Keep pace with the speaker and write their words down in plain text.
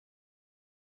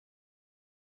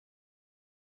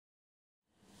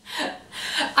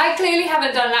I clearly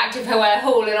haven't done an activewear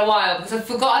haul in a while because I've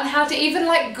forgotten how to even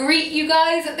like greet you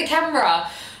guys at the camera.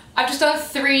 I've just done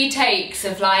 3 takes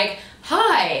of like,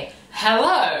 hi,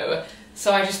 hello.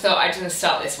 So I just thought I'd just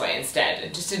start this way instead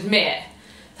and just admit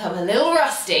that I'm a little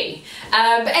rusty.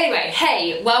 But anyway,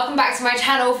 hey, welcome back to my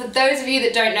channel. For those of you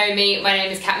that don't know me, my name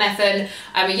is Meffan.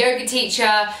 I'm a yoga teacher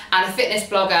and a fitness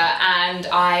blogger, and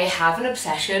I have an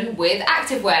obsession with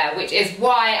activewear, which is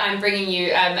why I'm bringing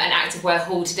you an activewear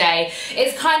haul today.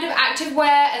 It's kind of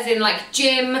activewear as in like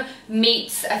gym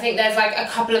meets, I think there's like a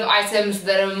couple of items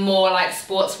that are more like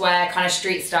sportswear, kind of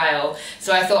street style.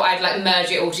 So I thought I'd like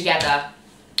merge it all together.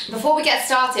 Before we get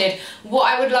started,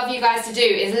 what I would love you guys to do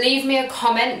is leave me a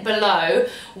comment below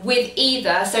with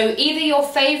either your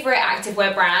favourite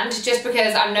activewear brand, just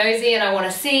because I'm nosy and I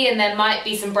want to see, and there might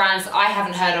be some brands that I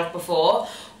haven't heard of before,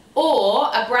 or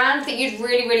a brand that you'd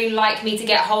really like me to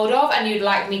get hold of and you'd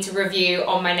like me to review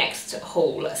on my next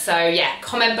haul. So yeah,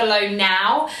 comment below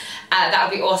now, that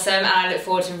would be awesome, and I look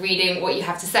forward to reading what you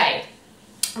have to say.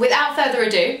 Without further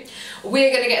ado, we're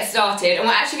going to get started, and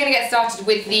we're actually going to get started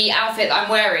with the outfit that I'm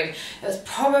wearing. It was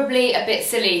probably a bit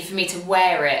silly for me to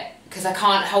wear it because I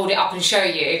can't hold it up and show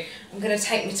you. I'm going to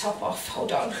take my top off,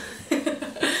 hold on.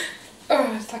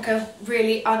 Oh, it's like a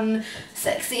really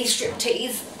unsexy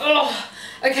striptease. Oh,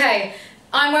 okay,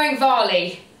 I'm wearing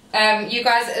Varley. You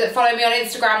guys that follow me on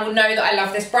Instagram will know that I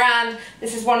love this brand.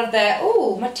 This is one of their,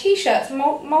 oh, my t-shirt's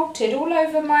molted all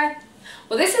over my,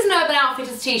 well, this is an Urban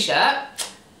Outfitters t-shirt.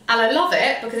 And I love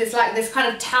it because it's like this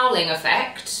kind of toweling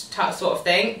effect sort of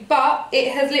thing, but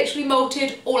it has literally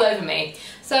molted all over me.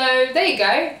 So there you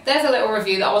go, there's a little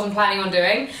review that I wasn't planning on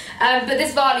doing. But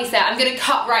this Varley set, I'm going to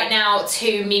cut right now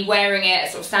to me wearing it,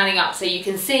 sort of standing up so you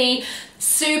can see.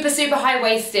 Super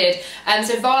high-waisted.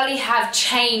 So Varley have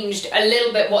changed a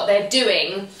little bit what they're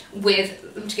doing with,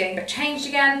 I'm just getting a bit changed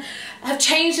again, have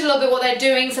changed a little bit what they're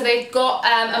doing. So they've got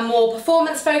a more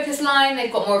performance focused line,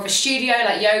 they've got more of a studio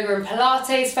like yoga and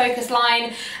Pilates focused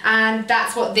line, and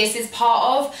that's what this is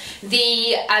part of.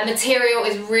 The material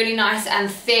is really nice and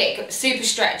thick, super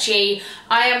stretchy.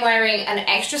 I am wearing an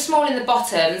extra small in the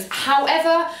bottoms,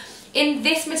 however, in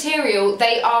this material,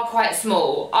 they are quite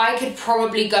small. I could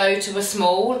probably go to a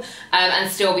small and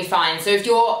still be fine. So if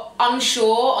you're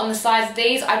unsure on the size of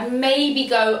these, I'd maybe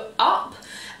go up,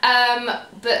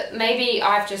 but maybe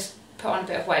I've just put on a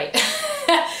bit of weight.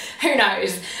 Who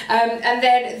knows? And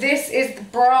then this is the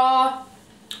bra.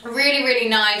 Really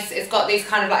nice. It's got these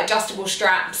kind of like adjustable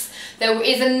straps. There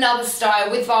is another style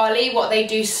with Varley. What they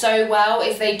do so well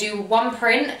is they do one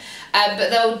print, but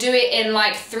they'll do it in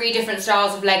like 3 different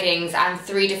styles of leggings and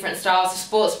 3 different styles of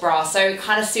sports bra, so it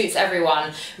kind of suits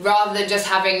everyone, rather than just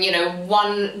having, you know,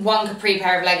 one capri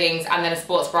pair of leggings and then a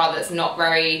sports bra that's not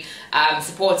very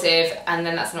supportive, and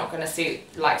then that's not going to suit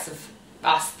the likes of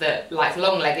us that like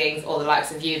long leggings, or the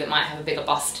likes of you that might have a bigger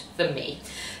bust than me.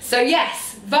 So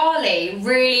yes, Varley,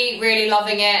 really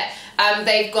loving it.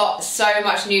 They've got so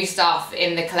much new stuff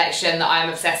in the collection that I'm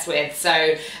obsessed with, so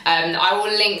I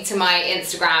will link to my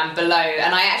Instagram below,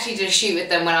 and I actually did a shoot with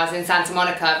them when I was in Santa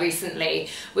Monica recently,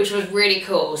 which was really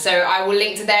cool. So I will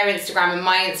link to their Instagram and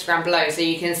my Instagram below so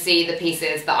you can see the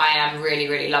pieces that I am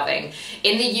really loving.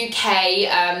 In the UK,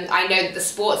 I know that the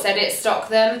Sports Edit stock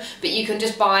them, but you can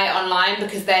just buy online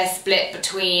because they're split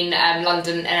between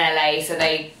London and LA, so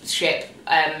they ship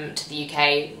to the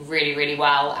UK really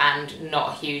well and not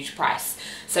a huge price.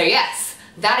 So yes,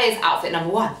 that is outfit number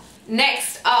 1.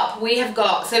 Next up we have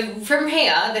got, so from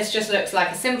here this just looks like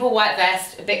a simple white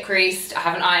vest, a bit creased. I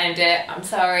haven't ironed it, I'm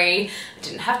sorry, I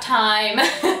didn't have time.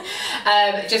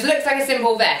 It just looks like a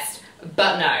simple vest,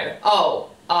 but no.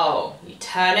 Oh, you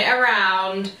turn it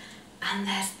around and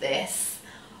there's this.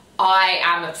 I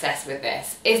am obsessed with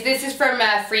this. This is from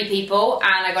Free People,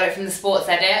 and I got it from the Sports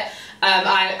Edit.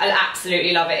 I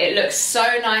absolutely love it. It looks so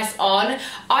nice on.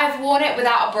 I've worn it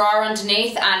without a bra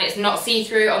underneath, and it's not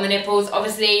see-through on the nipples.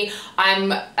 Obviously,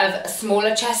 I'm of a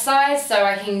smaller chest size, so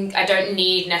I don't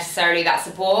need necessarily that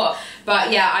support.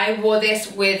 But yeah, I wore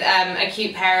this with a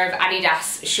cute pair of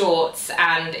Adidas shorts,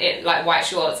 and like white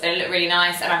shorts, and it looked really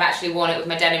nice. And I've actually worn it with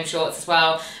my denim shorts as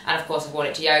well, and of course I've worn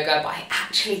it to yoga, but I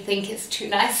actually think it's too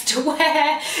nice to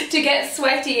wear to get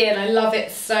sweaty in. I love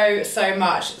it so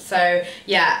much. So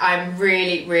yeah, I'm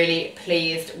really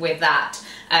pleased with that.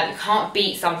 You can't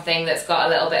beat something that's got a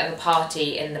little bit of a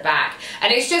party in the back,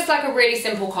 and it's just like a really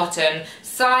simple cotton.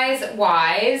 Size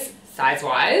wise,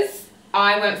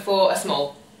 I went for a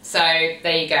small. So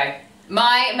there you go.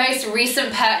 My most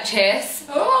recent purchase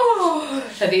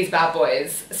are these bad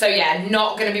boys. So yeah,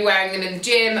 not going to be wearing them in the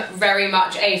gym. Very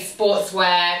much a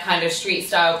sportswear kind of street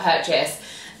style purchase.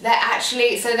 They're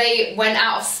actually, so they went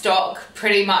out of stock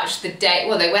pretty much the day,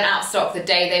 well, they went out of stock the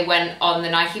day they went on the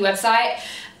Nike website.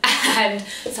 And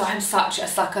so I'm such a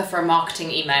sucker for a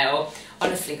marketing email,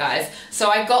 honestly guys. So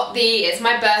I got it's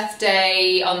my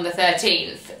birthday on the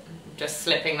 13th, just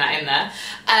slipping that in there.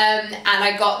 And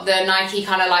I got the Nike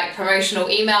kind of like promotional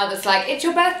email that's like, it's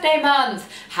your birthday month,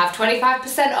 have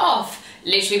 25% off.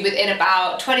 Literally within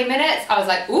about 20 minutes, I was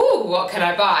like, ooh, what can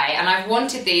I buy? And I've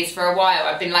wanted these for a while.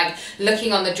 I've been like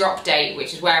looking on the drop date,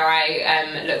 which is where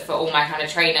I look for all my kind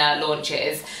of trainer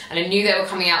launches. And I knew they were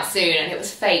coming out soon, and it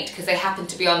was fate because they happened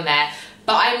to be on there.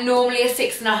 But I'm normally a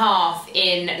 6.5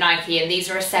 in Nike, and these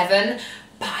are a 7.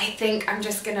 But I think I'm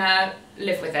just gonna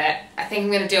live with it. I think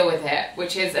I'm gonna deal with it,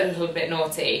 which is a little bit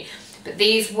naughty. But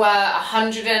these were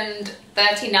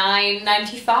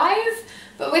 $139.95.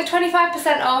 But with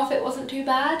 25% off, it wasn't too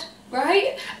bad,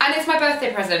 right? And it's my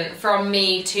birthday present from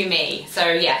me to me.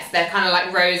 So yes, they're kind of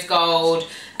like rose gold,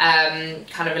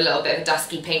 kind of a little bit of a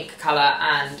dusky pink colour,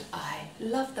 and I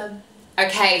love them.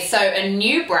 Okay, so a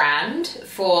new brand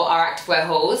for our activewear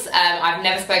hauls. I've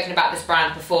never spoken about this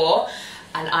brand before,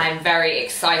 and I'm very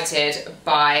excited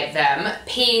by them.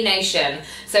 PE Nation.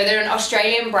 So they're an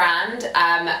Australian brand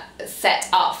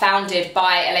founded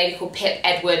by a lady called Pip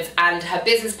Edwards and her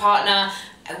business partner.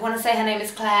 I want to say her name is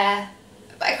Claire,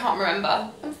 but I can't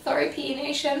remember. I'm sorry, PE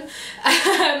Nation.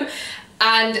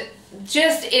 And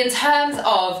just in terms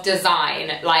of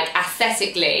design, like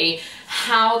aesthetically,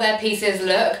 how their pieces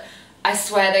look, I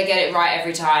swear they get it right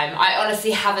every time. I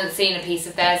honestly haven't seen a piece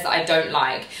of theirs that I don't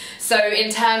like. So in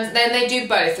terms, then they do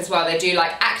both as well. They do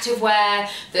like activewear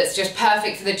that's just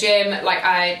perfect for the gym.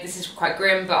 Like this is quite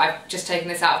grim, but I've just taken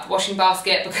this out of the washing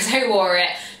basket because I wore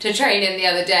it to train in the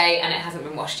other day and it hasn't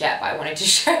been washed yet, but I wanted to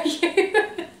show you.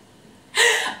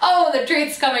 Oh, the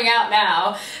truth's coming out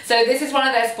now. So this is one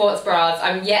of their sports bras.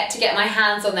 I'm yet to get my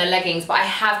hands on their leggings, but I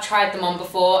have tried them on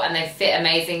before and they fit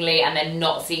amazingly and they're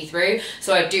not see-through,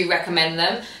 so I do recommend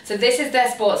them. So this is their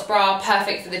sports bra,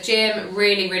 perfect for the gym,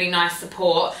 really, really nice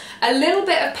support. A little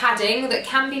bit of padding that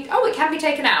can be, it can be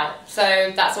taken out,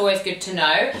 so that's always good to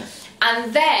know.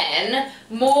 And then,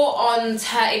 more in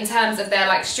terms of their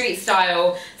like street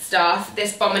style stuff,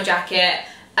 this bomber jacket.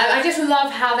 I just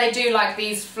love how they do like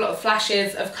these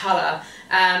flashes of colour.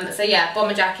 So yeah,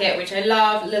 bomber jacket, which I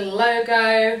love, little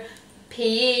logo,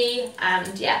 PE,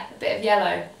 and yeah, a bit of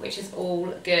yellow, which is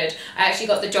all good. I actually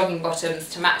got the jogging bottoms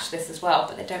to match this as well,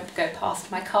 but they don't go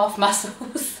past my calf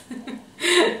muscles.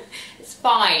 It's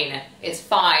fine, it's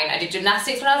fine. I did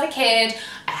gymnastics when I was a kid,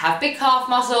 I have big calf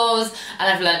muscles,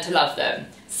 and I've learned to love them.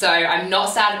 So I'm not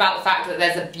sad about the fact that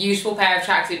there's a beautiful pair of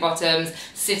tracksuit bottoms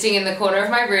sitting in the corner of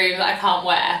my room that I can't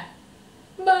wear.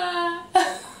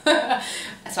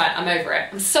 That's fine, I'm over it.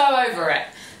 I'm so over it.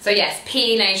 So yes,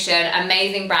 PE Nation,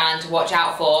 amazing brand to watch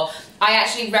out for. I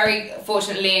actually very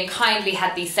fortunately and kindly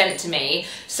had these sent to me.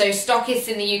 So stockists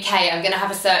in the UK, I'm going to have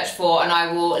a search for, and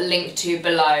I will link to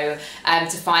below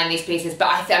to find these pieces.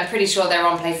 But I'm pretty sure they're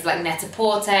on places like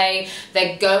Net-a-Porter.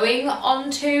 They're going on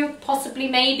to possibly,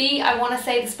 maybe, I want to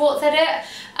say the Sports Edit.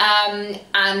 And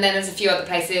then there's a few other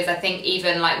places, I think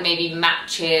even like maybe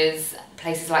Matches,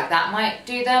 places like that might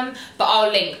do them, but I'll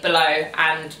link below.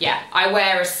 And yeah, I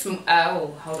wear a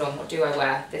oh, hold on, what do I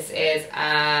wear? This is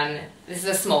a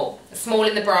small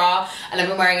in the bra, and I've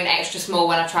been wearing an extra small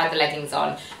when I've tried the leggings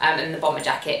on, and the bomber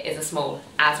jacket is a small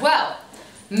as well.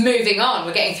 Moving on,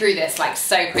 we're getting through this like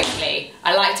so quickly.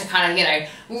 I like to kind of, you know,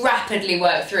 rapidly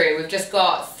work through. We've just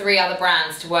got 3 other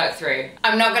brands to work through.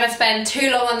 I'm not going to spend too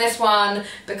long on this one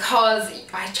because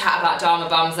I chat about Dharma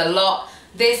Bums a lot.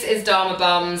 This is Dharma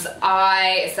Bums.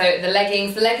 So the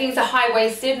leggings are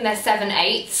high-waisted and they're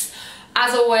 7/8.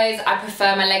 As always, I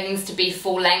prefer my leggings to be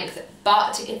full length,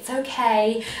 but it's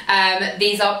okay.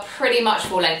 These are pretty much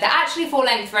full length. They're actually full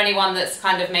length for anyone that's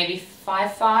kind of maybe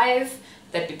 5'5".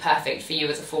 They'd be perfect for you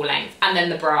as a full length. And then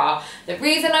the bra. The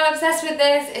reason I'm obsessed with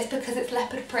this is because it's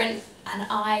leopard print, and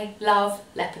I love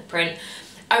leopard print.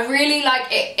 I really like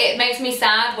it. It makes me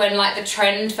sad when like the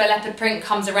trend for leopard print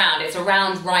comes around. It's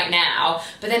around right now,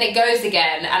 but then it goes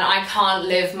again, and I can't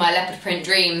live my leopard print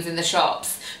dreams in the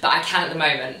shops, but I can at the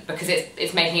moment because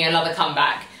it's making another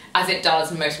comeback, as it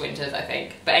does most winters, I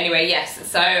think. But anyway, yes,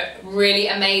 so really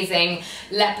amazing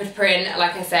leopard print,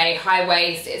 like I say, high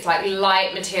waist. It's like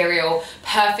light material,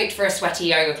 perfect for a sweaty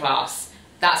yoga class.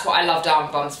 That's what I love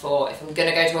Dharma Bums for. If I'm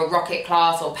gonna go to a rocket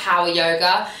class or power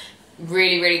yoga,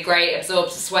 really, really great,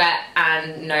 absorbs the sweat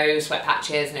and no sweat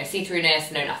patches, no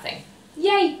see-throughness, no nothing.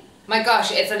 Yay! My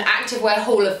gosh, it's an activewear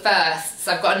haul of firsts.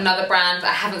 I've got another brand that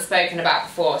I haven't spoken about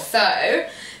before. So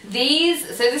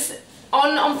this,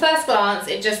 on first glance,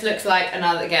 it just looks like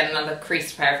another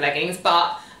creased pair of leggings,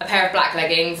 but a pair of black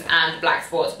leggings and a black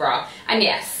sports bra. And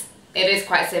yes, it is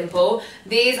quite simple.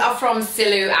 These are from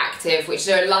Silu Active, which is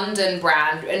a London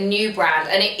brand, a new brand,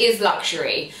 and it is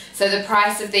luxury. So the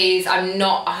price of these, I'm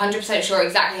not 100% sure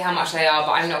exactly how much they are,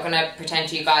 but I'm not going to pretend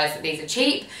to you guys that these are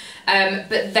cheap.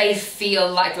 But they feel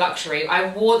like luxury.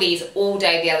 I wore these all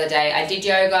day the other day. I did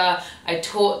yoga, I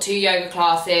taught 2 yoga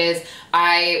classes,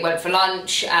 I went for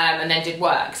lunch and then did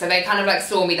work. So they kind of like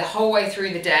saw me the whole way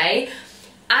through the day.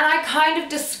 And I kind of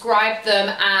described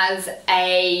them as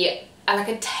like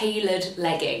a tailored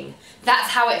legging. That's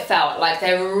how it felt. Like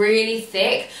they're really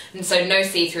thick and so no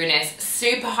see-throughness,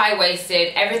 super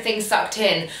high-waisted, everything sucked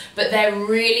in, but they're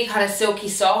really kind of silky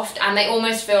soft, and they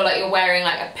almost feel like you're wearing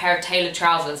like a pair of tailored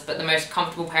trousers, but the most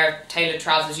comfortable pair of tailored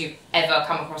trousers you've ever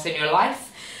come across in your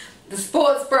life. The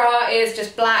sports bra is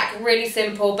just black, really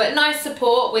simple, but nice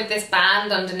support with this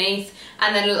band underneath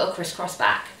and then a little crisscross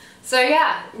back. So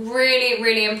yeah,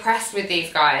 really impressed with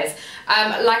these guys.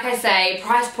 Like I say,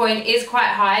 price point is quite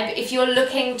high, but if you're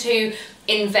looking to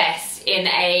invest in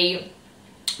a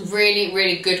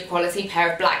really good quality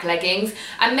pair of black leggings,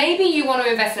 and maybe you want to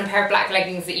invest in a pair of black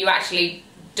leggings that you actually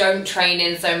don't train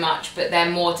in so much, but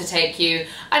they're more to take you,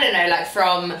 I don't know, like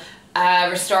from a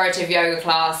restorative yoga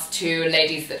class to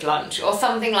ladies at lunch or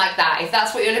something like that. If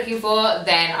that's what you're looking for,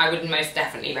 then I would most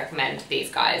definitely recommend these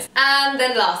guys. And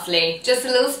then lastly, just a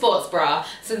little sports bra.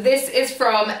 So this is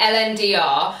from LNDR.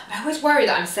 I always worry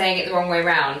that I'm saying it the wrong way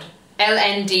around.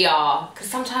 LNDR, because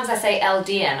sometimes I say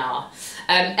LDNR.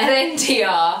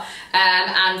 LNDR,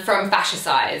 and from Fascia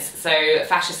Size. So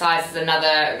Fascia Size is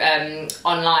another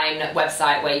online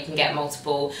website where you can get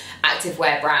multiple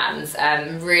activewear brands.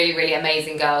 Really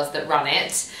amazing girls that run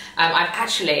it. I've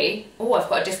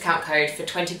got a discount code for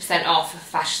 20% off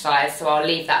Fascia Size, so I'll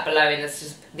leave that below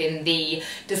in the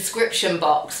description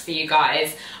box for you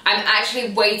guys. I'm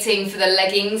actually waiting for the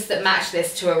leggings that match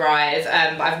this to arrive.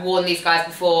 I've worn these guys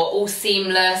before, all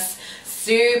seamless,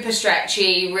 super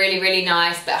stretchy, really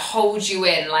nice, that holds you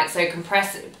in, like so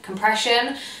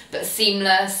compression but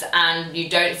seamless, and you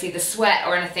don't see the sweat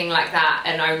or anything like that.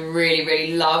 And I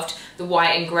really loved the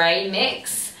white and grey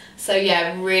mix. So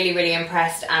yeah, really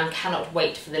impressed, and cannot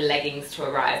wait for the leggings to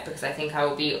arrive, because I think I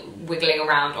will be wiggling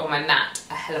around on my mat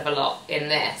a hell of a lot in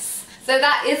this. So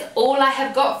that is all I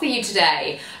have got for you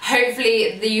today.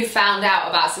 Hopefully you found out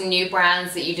about some new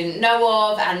brands that you didn't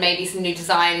know of, and maybe some new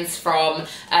designs from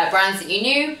brands that you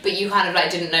knew, but you kind of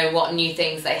like didn't know what new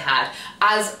things they had.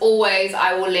 As always,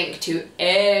 I will link to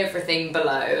everything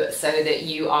below so that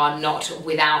you are not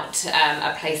without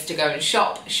a place to go and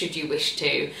shop should you wish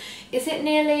to. Is it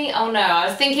nearly? Oh no, I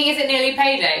was thinking is it nearly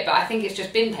payday, but I think it's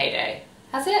just been payday.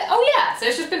 Has it? Oh yeah, so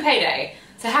it's just been payday.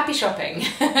 So happy shopping.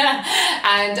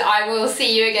 And I will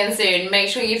see you again soon. Make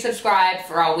sure you subscribe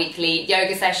for our weekly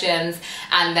yoga sessions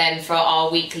and then for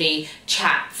our weekly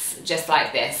chats just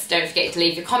like this. Don't forget to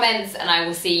leave your comments, and I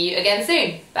will see you again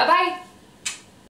soon. Bye bye.